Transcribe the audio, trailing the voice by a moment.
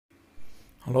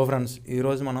Hello friends,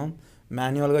 ఈరోజు మనం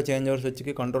మాన్యువల్గా చేంజ్ ఓవర్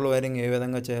స్విచ్కి కంట్రోల్ వైరింగ్ ఏ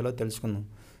విధంగా చేయాలో తెలుసుకుందాం.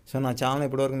 సో నా ఛానల్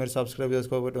ఇప్పటివరకు మీరు సబ్స్క్రైబ్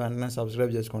చేసుకోకపోతే వెంటనే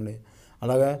సబ్స్క్రైబ్ చేసుకోండి.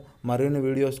 అలాగే మరిన్ని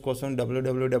వీడియోస్ కోసం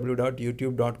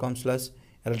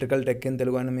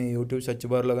www.youtube.com/electricaltechintelugu అని మీ యూట్యూబ్ సెర్చ్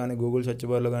బార్లో కానీ గూగుల్ సెర్చ్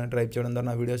బార్లో కానీ టైప్ చేయడం ద్వారా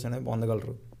నా వీడియోస్ అనేవి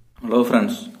పొందగలరు. హలో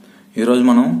ఫ్రెండ్స్, ఈరోజు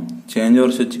మనం చేంజ్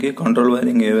ఓవర్ స్విచ్కి కంట్రోల్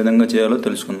వైరింగ్ ఏ విధంగా చేయాలో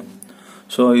తెలుసుకుందాం.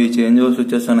 సో ఈ చేంజ్ ఓవర్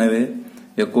స్విచెస్ అనేవి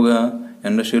ఎక్కువగా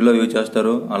ఇండస్ట్రీలో యూజ్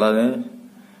చేస్తారు, అలాగే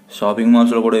షాపింగ్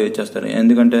మాల్స్లో కూడా యూజ్ చేస్తారు.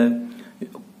 ఎందుకంటే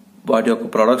వాటి యొక్క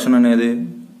ప్రొడక్షన్ అనేది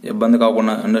ఇబ్బంది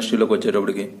కాకుండా ఇండస్ట్రీలోకి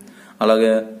వచ్చేటప్పటికి,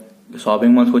 అలాగే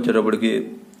షాపింగ్ మాల్స్కి వచ్చేటప్పటికి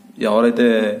ఎవరైతే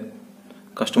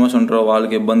కస్టమర్స్ ఉంటారో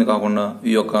వాళ్ళకి ఇబ్బంది కాకుండా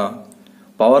ఈ యొక్క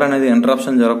పవర్ అనేది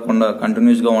ఇంటరప్షన్ జరగకుండా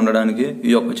కంటిన్యూస్గా ఉండడానికి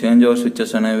ఈ యొక్క చేంజ్ ఓవర్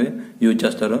స్విచెస్ అనేవి యూజ్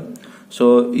చేస్తారు. సో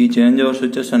ఈ చేంజ్ ఓవర్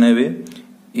స్విచెస్ అనేవి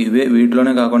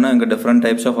వీటిలోనే కాకుండా ఇంకా డిఫరెంట్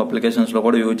టైప్స్ ఆఫ్ అప్లికేషన్స్లో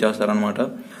కూడా యూజ్ చేస్తారనమాట.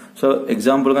 సో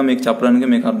ఎగ్జాంపుల్గా మీకు చెప్పడానికి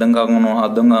మీకు అర్థం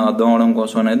అవడం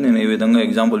కోసం అనేది నేను ఈ విధంగా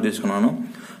ఎగ్జాంపుల్ తీసుకున్నాను.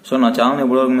 సో నా ఛానల్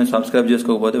ఇప్పటివరకు మీరు సబ్స్క్రైబ్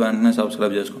చేసుకోకపోతే వెంటనే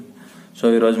సబ్స్క్రైబ్ చేసుకోండి. సో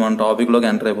ఈరోజు మన టాపిక్లోకి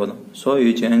ఎంటర్ అయిపోదాం. సో ఈ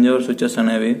చేంజ్ ఓవర్ స్విచెస్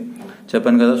అనేవి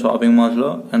చెప్పాను కదా, షాపింగ్ మాల్స్లో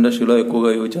ఇండస్ట్రీలో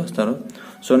ఎక్కువగా యూజ్ చేస్తారు.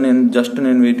 సో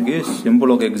నేను వీటికి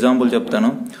సింపుల్ ఒక ఎగ్జాంపుల్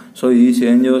చెప్తాను. సో ఈ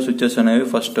చేంజ్ ఓవర్ స్విచెస్ అనేవి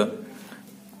ఫస్ట్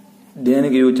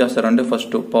దేనికి యూజ్ చేస్తారంటే,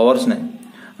 ఫస్ట్ పవర్స్ని,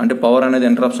 అంటే పవర్ అనేది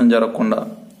ఇంటరప్షన్ జరగకుండా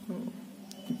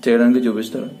చేయడానికి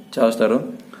చేస్తారు.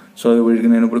 సో వీటికి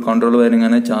నేను ఇప్పుడు కంట్రోల్ వైరింగ్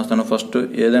అనేది చేస్తాను. ఫస్ట్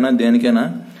ఏదైనా దేనికైనా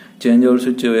చేంజ్ ఓవర్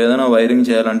స్విచ్ ఏదైనా వైరింగ్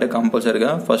చేయాలంటే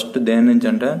కంపల్సరీగా ఫస్ట్ దేని నుంచి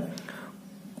అంటే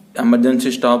ఎమర్జెన్సీ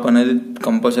స్టాప్ అనేది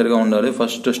కంపల్సరీగా ఉండాలి.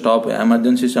 ఫస్ట్ స్టాప్,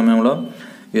 ఎమర్జెన్సీ సమయంలో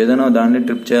ఏదైనా దాన్ని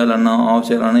ట్రిప్ చేయాలన్నా ఆఫ్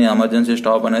చేయాలన్నా ఎమర్జెన్సీ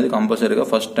స్టాప్ అనేది కంపల్సరీగా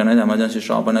ఫస్ట్ అనేది ఎమర్జెన్సీ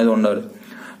స్టాప్ అనేది ఉండాలి,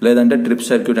 లేదంటే ట్రిప్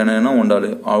సర్క్యూట్ అనేది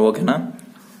ఉండాలి. ఓకేనా?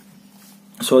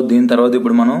 సో దీని తర్వాత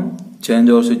ఇప్పుడు మనం చేంజ్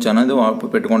ఓవర్ స్విచ్ అనేది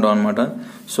పెట్టుకుంటాం అనమాట.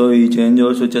 సో ఈ చేంజ్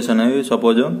ఓవర్ స్విచెస్ అనేవి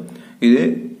సపోజ్ ఇది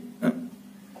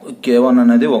K1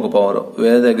 అనేది ఒక పవర్,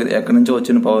 వేరే దగ్గర ఎక్కడి నుంచి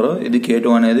వచ్చిన పవర్, ఇది K2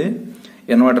 అనేది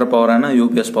ఇన్వర్టర్ పవర్ అయినా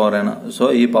యూపీఎస్ పవర్ అయినా. సో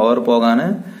ఈ పవర్ పోగానే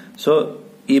సో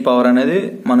ఈ పవర్ అనేది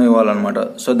మనం ఇవ్వాలన్నమాట.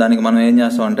 సో దానికి మనం ఏం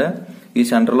చేస్తామంటే ఈ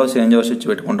సెంటర్లో చేంజ్ ఓవర్ స్విచ్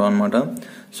పెట్టుకుంటాం అనమాట.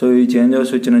 సో ఈ చేంజ్ ఓవర్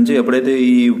స్విచ్ నుంచి ఎప్పుడైతే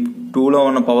ఈ 2లో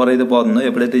ఉన్న పవర్ అయితే పోతుందో,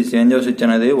 ఎప్పుడైతే ఈ చేంజ్ ఓవర్ స్విచ్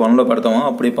అనేది 1లో పెడతామో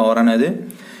అప్పుడు ఈ పవర్ అనేది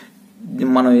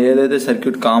మనం ఏదైతే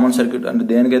సర్క్యూట్, కామన్ సర్క్యూట్ అంటే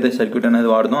దేనికైతే సర్క్యూట్ అనేది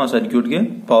వాడతామో ఆ సర్క్యూట్కి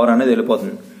పవర్ అనేది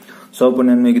వెళ్ళిపోతుంది. సో ఇప్పుడు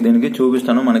నేను మీకు దీనికి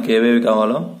చూపిస్తాను మనకి ఏవేవి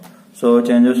కావాలో. సో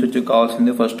చేంజ్ ఓవర్ స్విచ్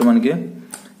కావాల్సింది ఫస్ట్ మనకి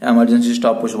ఎమర్జెన్సీ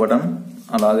స్టాప్ పుష్ బటన్,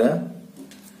 అలాగే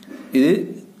ఇది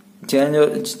చేంజ్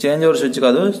ఓవర్ స్విచ్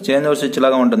కాదు, చేంజ్ ఓవర్ స్విచ్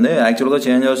లాగా ఉంటుంది. యాక్చువల్గా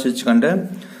చేంజ్ ఓవర్ స్విచ్ కంటే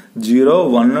 0,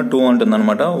 1, 2 ఉంటుంది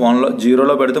అనమాట.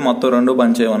 0లో పెడితే మొత్తం 2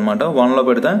 పనిచేయమన్నమాట. 1లో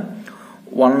పెడితే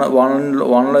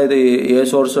 1లో అయితే ఏ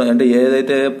సోర్స్ అంటే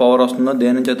ఏదైతే పవర్ వస్తుందో,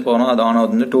 దేని నుంచి అయితే పవర్ అది ఆన్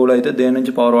అవుతుంది. 2లో అయితే దేని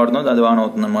నుంచి పవర్ వాడుతుందో అది ఆన్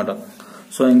అవుతుంది అనమాట.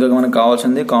 సో ఇంకా మనకు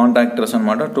కావాల్సింది కాంటాక్టర్స్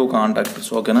అనమాట, 2 కాంటాక్టర్స్.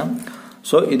 ఓకేనా?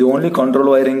 సో ఇది ఓన్లీ కంట్రోల్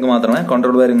వైరింగ్ మాత్రమే.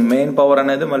 కంట్రోల్ వైరింగ్ మెయిన్ పవర్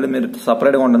అనేది మళ్ళీ మీరు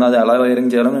సపరేట్గా ఉంటుంది, అది ఎలా వైరింగ్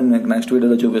చేయాలో నేను మీకు నెక్స్ట్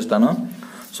వీడియోలో చూపిస్తాను.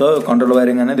 సో కంట్రోల్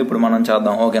వైరింగ్ అనేది ఇప్పుడు మనం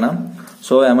చేద్దాం. ఓకేనా?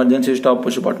 So emergency stop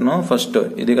push button first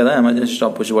ఇది కదా, ఎమర్జెన్సీ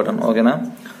స్టాప్ పుష్ బటన్. ఓకేనా?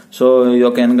 సో ఈ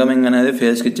యొక్క ఇన్కమింగ్ అనేది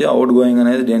ఫేస్కి ఇచ్చి, అవుట్ గోయింగ్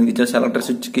అనేది దేనికి ఇచ్చా, సెలెక్టర్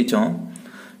స్విచ్కి ఇచ్చాం,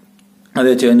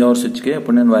 అదే చేంజ్ ఓవర్ స్విచ్కి.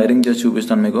 ఇప్పుడు నేను వైరింగ్ చేసి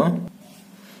చూపిస్తాను మీకు.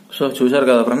 సో చూశారు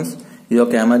కదా ఫ్రెండ్స్, ఈ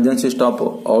యొక్క emergency stop,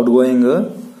 out going,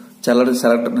 selector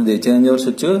change over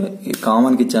switch ఈ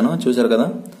కామన్కి ఇచ్చాను. చూశారు కదా?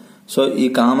 సో ఈ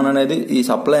కామన్ అనేది, ఈ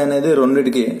సప్లై అనేది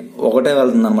రెండిటికి ఒకటే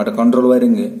వెళ్తుంది అనమాట, కంట్రోల్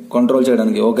వైరింగ్ కంట్రోల్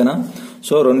చేయడానికి. ఓకేనా?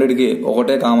 సో రెండిటికి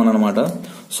ఒకటే కామన్ అనమాట.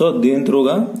 సో దీని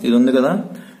త్రూగా ఇది ఉంది కదా,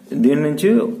 దీని నుంచి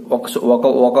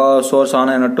ఒక సోర్స్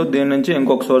ఆన్ అయినట్టు, దీని నుంచి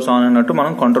ఇంకొక సోర్స్ ఆన్ అయినట్టు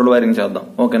మనం కంట్రోల్ వైరింగ్ చేద్దాం.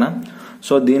 ఓకేనా?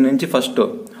 సో దీని నుంచి ఫస్ట్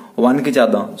 1కి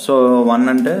చేద్దాం. సో 1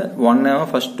 అంటే 1 ఏమో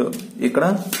ఫస్ట్ ఇక్కడ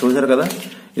చూసారు కదా,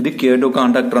 ఇది K2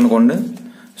 కాంటాక్టర్ అనుకోండి.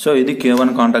 సో ఇది K1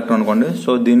 కాంటాక్టర్ అనుకోండి. సో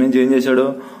దీని నుంచి ఏం చేశాడు,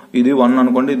 ఇది 1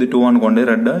 అనుకోండి, ఇది 2 అనుకోండి,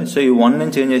 రెడ్. సో ఈ 1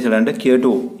 నుంచి ఏం చేశాడు అంటే K2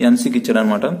 NCకి ఇచ్చాడు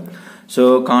అనమాట. సో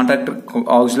కాంటాక్టర్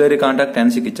ఆక్సిలరీ కాంటాక్ట్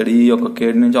NCకి ఇచ్చాడు. ఈ యొక్క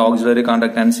K2 నుంచి ఆక్సిలరీ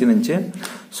కాంటాక్ట్ NC నుంచి,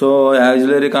 so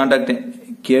auxiliary contact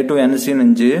K2 NC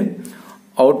నుంచి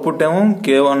అవుట్పుట్ ఏమో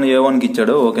K1 A1కి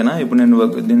ఇచ్చాడు. ఓకేనా? ఇప్పుడు నేను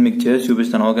దీన్ని మీకు చేసి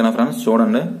చూపిస్తాను. ఓకేనా ఫ్రెండ్స్?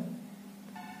 చూడండి,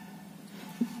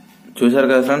 చూసారు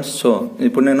కదా ఫ్రెండ్స్. సో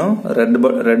ఇప్పుడు నేను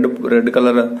రెడ్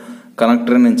కలర్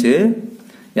కనెక్టర్ నుంచి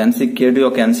K2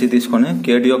 యొక్క NC తీసుకొని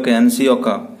K2 NC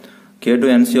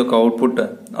యొక్క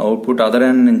అవుట్పుట్ అదర్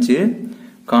ఎండ్ నుంచి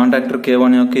కాంటాక్టర్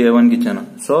K1 యొక్క A1కి ఇచ్చాను.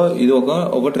 సో ఇది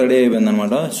ఒకటి రెడీ అయిపోయింది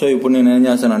అనమాట. సో ఇప్పుడు నేను ఏం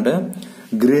చేస్తానంటే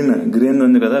గ్రీన్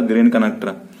ఉంది కదా, గ్రీన్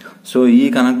కనెక్టర్. సో ఈ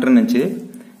కనెక్టర్ నుంచి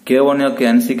K1 యొక్క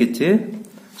NCకి ఇచ్చి,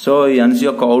 సో ఈ NC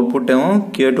యొక్క అవుట్పుట్ ఏమో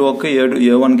K2 యొక్క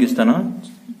A1కి ఇస్తాను.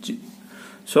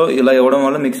 సో ఇలా ఇవ్వడం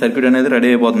వల్ల మీకు సర్క్యూట్ అనేది రెడీ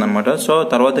అయిపోతుంది అనమాట. సో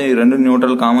తర్వాత ఈ రెండు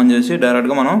న్యూట్రల్ కామన్ చేసి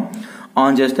డైరెక్ట్గా మనం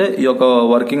ఆన్ చేస్తే ఈ యొక్క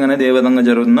వర్కింగ్ అనేది ఏ విధంగా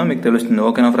జరుగుతుందో మీకు తెలుస్తుంది.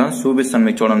 ఓకేనా ఫ్రెండ్స్, చూపిస్తాను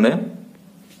మీకు చూడండి.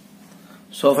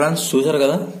 సో ఫ్రెండ్స్ చూసారు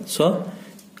కదా, సో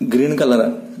గ్రీన్ కలర్,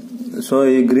 సో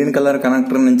ఈ గ్రీన్ కలర్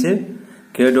కనెక్టర్ నుంచి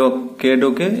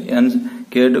K2కి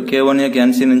K1కి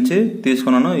ఎన్సీ నుంచి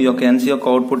తీసుకున్నాను. ఈ యొక్క ఎన్సీ యొక్క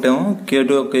అవుట్పుట్ ఏమో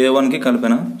K1కి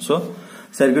కలిపాను. సో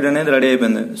సర్క్యూట్ అనేది రెడీ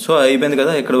అయిపోయింది. సో అయిపోయింది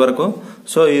కదా ఇక్కడ వరకు.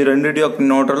 సో ఈ రెండింటి యొక్క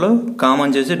న్యూట్రల్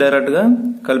కామన్ చేసి డైరెక్ట్ గా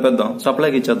కలిపేద్దాం,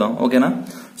 సప్లైకి ఇచ్చేద్దాం. ఓకేనా,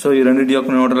 సో ఈ రెండింటి యొక్క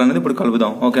న్యూట్రల్ అనేది ఇప్పుడు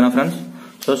కలుపుదాం. ఓకేనా ఫ్రెండ్స్,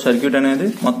 సో సర్క్యూట్ అనేది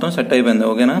మొత్తం సెట్ అయిపోయింది.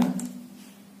 ఓకేనా,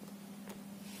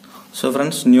 సో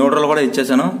ఫ్రెండ్స్ న్యూట్రల్ కూడా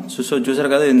ఇచ్చేసాను. సో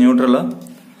చూసారు కదా ఇది న్యూట్రల్.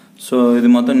 సో ఇది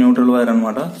మొత్తం న్యూట్రల్ వైర్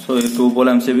అనమాట. సో ఈ 2 పోల్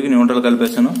ఎంసీబీకి న్యూట్రల్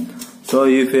కలిపేసాను. సో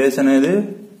ఈ ఫేస్ అనేది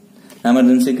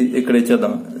ఎమర్జెన్సీకి ఇక్కడ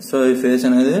ఇచ్చేద్దాం. సో ఈ ఫేస్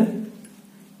అనేది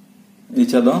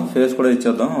ఇచ్చేద్దాం, ఫేస్ కూడా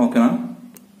ఇచ్చేద్దాం. ఓకేనా,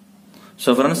 సో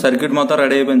ఫ్రెండ్స్ సర్క్యూట్ మొత్తం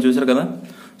రెడీ అయిపోయింది చూసారు కదా.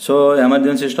 So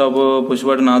emergency stop push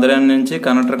button ఆధారం నుంచి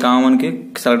కనెక్టర్ కామన్ కి,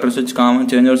 selector switch common,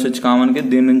 change over switch common కి,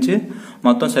 దీని నుంచి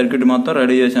మొత్తం సర్క్యూట్ మొత్తం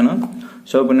రెడీ చేశాను.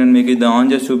 సో ఇప్పుడు నేను మీకు ఇది ఆన్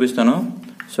చేసి చూపిస్తాను.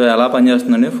 సో ఎలా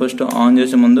పనిచేస్తుందండి. ఫస్ట్ ఆన్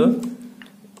చేసే ముందు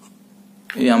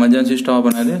ఈ ఎమర్జెన్సీ స్టాప్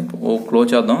అనేది క్లోజ్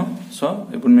చేద్దాం. సో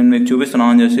ఇప్పుడు నేను మీకు చూపిస్తాను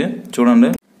ఆన్ చేసి చూడండి.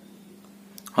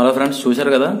 హలో ఫ్రెండ్స్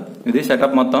చూసారు కదా ఇది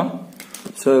సెటప్ మొత్తం.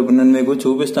 సో ఇప్పుడు నేను మీకు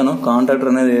చూపిస్తాను కాంటాక్టర్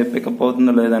అనేది పికప్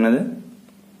అవుతుందో లేదనేది.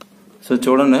 సో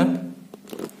చూడండి,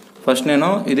 ఫస్ట్ నేను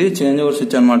ఇది చేంజ్ ఓవర్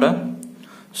స్విచ్ అనమాట.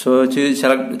 So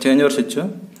change over switch.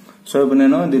 So ఇప్పుడు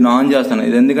నేను దీన్ని ఆన్ చేస్తాను.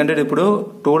 ఇది ఎందుకంటే ఇప్పుడు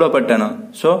 2లో పెట్టాను.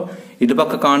 సో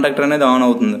ఇటుపక్క కాంటాక్టర్ అనేది ఆన్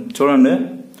అవుతుంది చూడండి.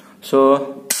 సో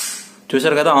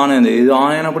చూసారు కదా ఆన్ అయింది. ఇది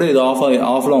ఆన్ అయినప్పుడు ఇది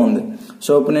ఆఫ్ లో ఉంది.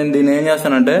 సో ఇప్పుడు నేను దీన్ని ఏం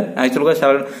చేస్తానంటే యాక్చువల్గా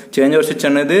చేంజ్ ఓవర్ స్విచ్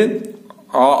అనేది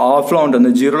ఆఫ్ లో ఉంటుంది.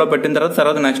 0లో పెట్టిన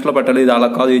తర్వాత నెక్స్ట్ లో పెట్టాలి. ఇది అలా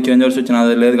కాదు, ఈ చేంజ్ ఓవర్ స్విచ్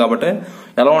అది లేదు కాబట్టి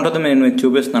ఎలా ఉంటుందో నేను మీకు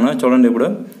చూపిస్తాను చూడండి. ఇప్పుడు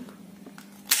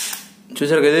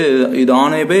చూసారు కదా ఇది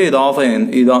ఆన్ అయిపోయి ఇది ఆఫ్ అయింది,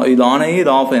 ఇది ఆన్ అయ్యి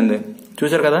ఇది ఆఫ్ అయింది.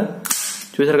 చూసారు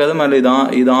కదా మళ్ళీ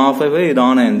ఇది ఆఫ్ అయిపోయి ఇది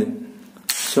ఆన్ అయింది.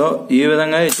 సో ఈ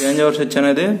విధంగా ఈ చేంజ్ ఓవర్ స్విచ్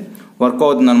అనేది వర్క్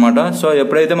అవుతుంది అనమాట. సో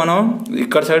ఎప్పుడైతే మనం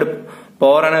ఇక్కడ సైడ్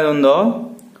పవర్ అనేది ఉందో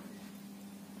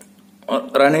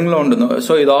రన్నింగ్ లో ఉంటుందో,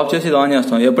 సో ఇది ఆఫ్ చేసి ఇది ఆన్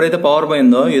చేస్తాం. ఎప్పుడైతే పవర్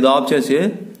పోయిందో ఇది ఆఫ్ చేసి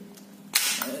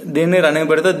దీన్ని రన్నింగ్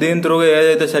పెడితే దీని త్రూగా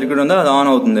ఏదైతే సర్క్యూట్ ఉందో అది ఆన్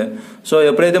అవుతుంది. సో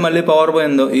ఎప్పుడైతే మళ్ళీ పవర్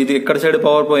పోయిందో, ఇది ఇక్కడ సైడ్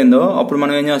పవర్ పోయిందో అప్పుడు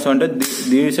మనం ఏం చేస్తాం అంటే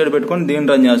దీని సైడ్ పెట్టుకొని దీన్ని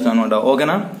రన్ చేస్తాం అనమాట.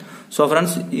 ఓకేనా, సో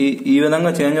ఫ్రెండ్స్ ఈ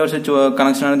విధంగా చేంజ్ ఓవర్ స్విచ్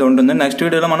కనెక్షన్ అనేది ఉంటుంది. నెక్స్ట్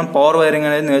వీడియోలో మనం పవర్ వైరింగ్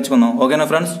అనేది నేర్చుకుందాం. ఓకేనా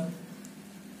ఫ్రెండ్స్.